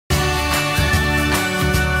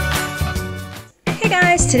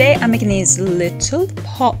guys, today I'm making these little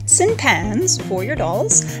pots and pans for your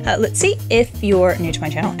dolls. Let's see, if you're new to my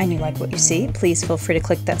channel and you like what you see, please feel free to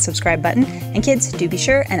click that subscribe button. And kids, do be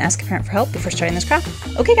sure and ask a parent for help before starting this craft.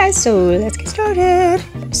 Okay guys, so let's get started.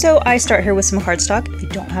 So I start here with some cardstock. If you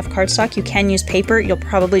don't have cardstock, you can use paper. You'll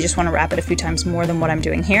probably just want to wrap it a few times more than what I'm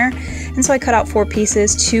doing here. And so I cut out 4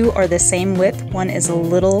 pieces. 2 are the same width. One is a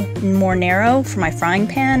little more narrow for my frying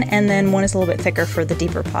pan, and then one is a little bit thicker for the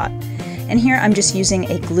deeper pot. And here I'm just using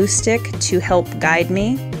a glue stick to help guide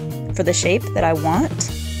me for the shape that I want.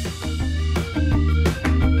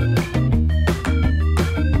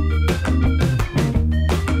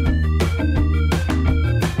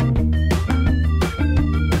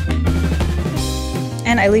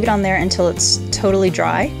 And I leave it on there until it's totally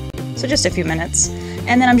dry, so just a few minutes.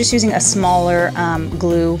 And then I'm just using a smaller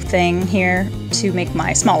glue thing here to make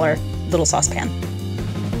my smaller little saucepan.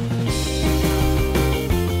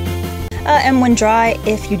 And when dry,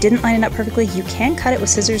 if you didn't line it up perfectly, you can cut it with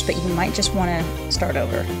scissors, but you might just want to start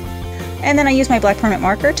over. And then I use my black permanent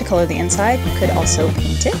marker to color the inside. You could also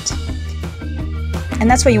paint it. And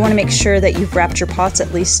that's why you want to make sure that you've wrapped your pots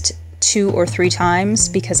at least 2 or 3 times,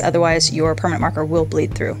 because otherwise your permanent marker will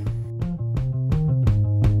bleed through.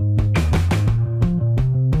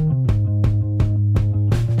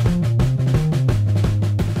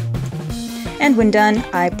 And when done,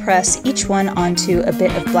 I press each one onto a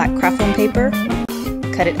bit of black craft foam paper,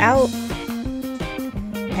 cut it out,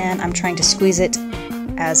 and I'm trying to squeeze it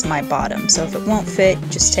as my bottom. So if it won't fit,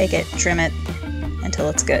 just take it, trim it until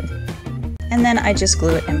it's good. And then I just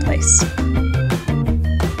glue it in place.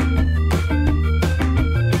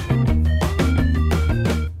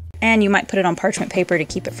 And you might put it on parchment paper to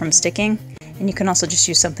keep it from sticking. And you can also just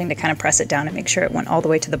use something to kind of press it down and make sure it went all the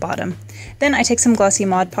way to the bottom. Then I take some glossy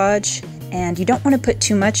Mod Podge, and you don't want to put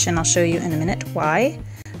too much, and I'll show you in a minute why,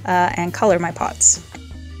 and color my pots.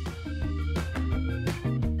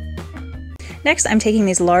 Next, I'm taking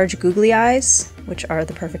these large googly eyes, which are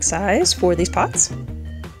the perfect size for these pots,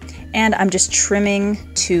 and I'm just trimming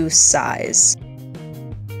to size.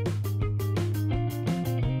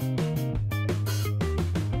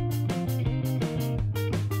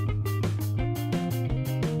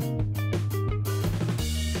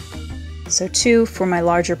 So 2 for my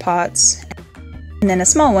larger pots, and then a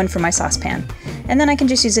small one for my saucepan. And then I can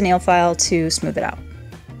just use a nail file to smooth it out.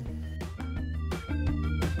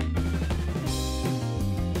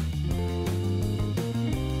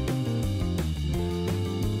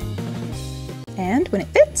 And when it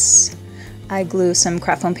fits, I glue some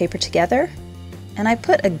craft foam paper together. And I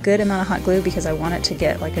put a good amount of hot glue because I want it to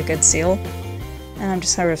get like a good seal. And I'm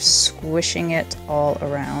just sort of squishing it all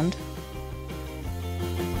around.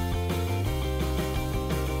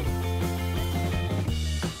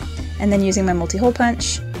 And then using my multi-hole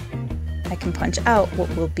punch, I can punch out what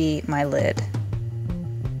will be my lid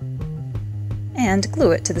and glue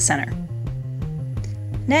it to the center.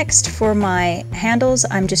 Next, for my handles,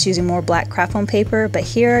 I'm just using more black craft foam paper, but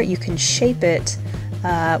here you can shape it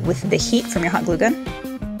with the heat from your hot glue gun.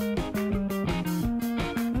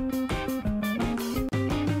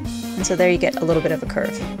 And so there you get a little bit of a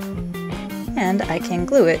curve. And I can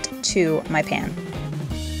glue it to my pan.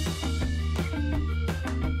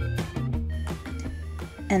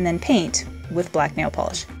 And then paint with black nail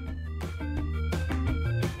polish.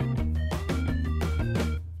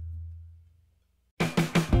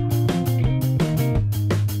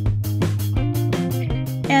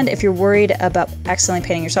 And if you're worried about accidentally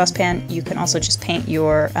painting your saucepan, you can also just paint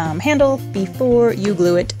your handle before you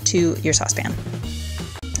glue it to your saucepan.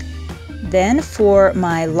 Then for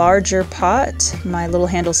my larger pot, my little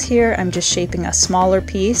handles here, I'm just shaping a smaller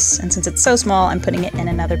piece, and since it's so small, I'm putting it in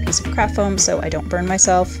another piece of craft foam so I don't burn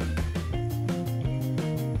myself.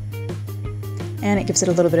 And it gives it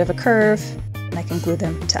a little bit of a curve, and I can glue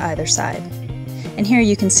them to either side. And here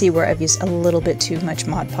you can see where I've used a little bit too much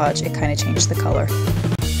Mod Podge. It kind of changed the color.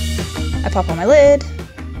 I pop on my lid,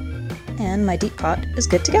 and my deep pot is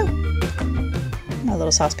good to go. My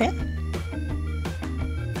little saucepan,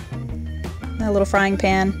 my little frying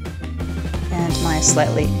pan, and my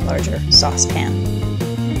slightly larger saucepan.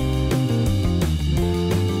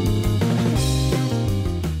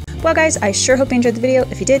 Well guys, I sure hope you enjoyed the video.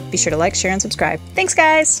 If you did, be sure to like, share, and subscribe. Thanks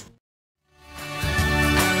guys!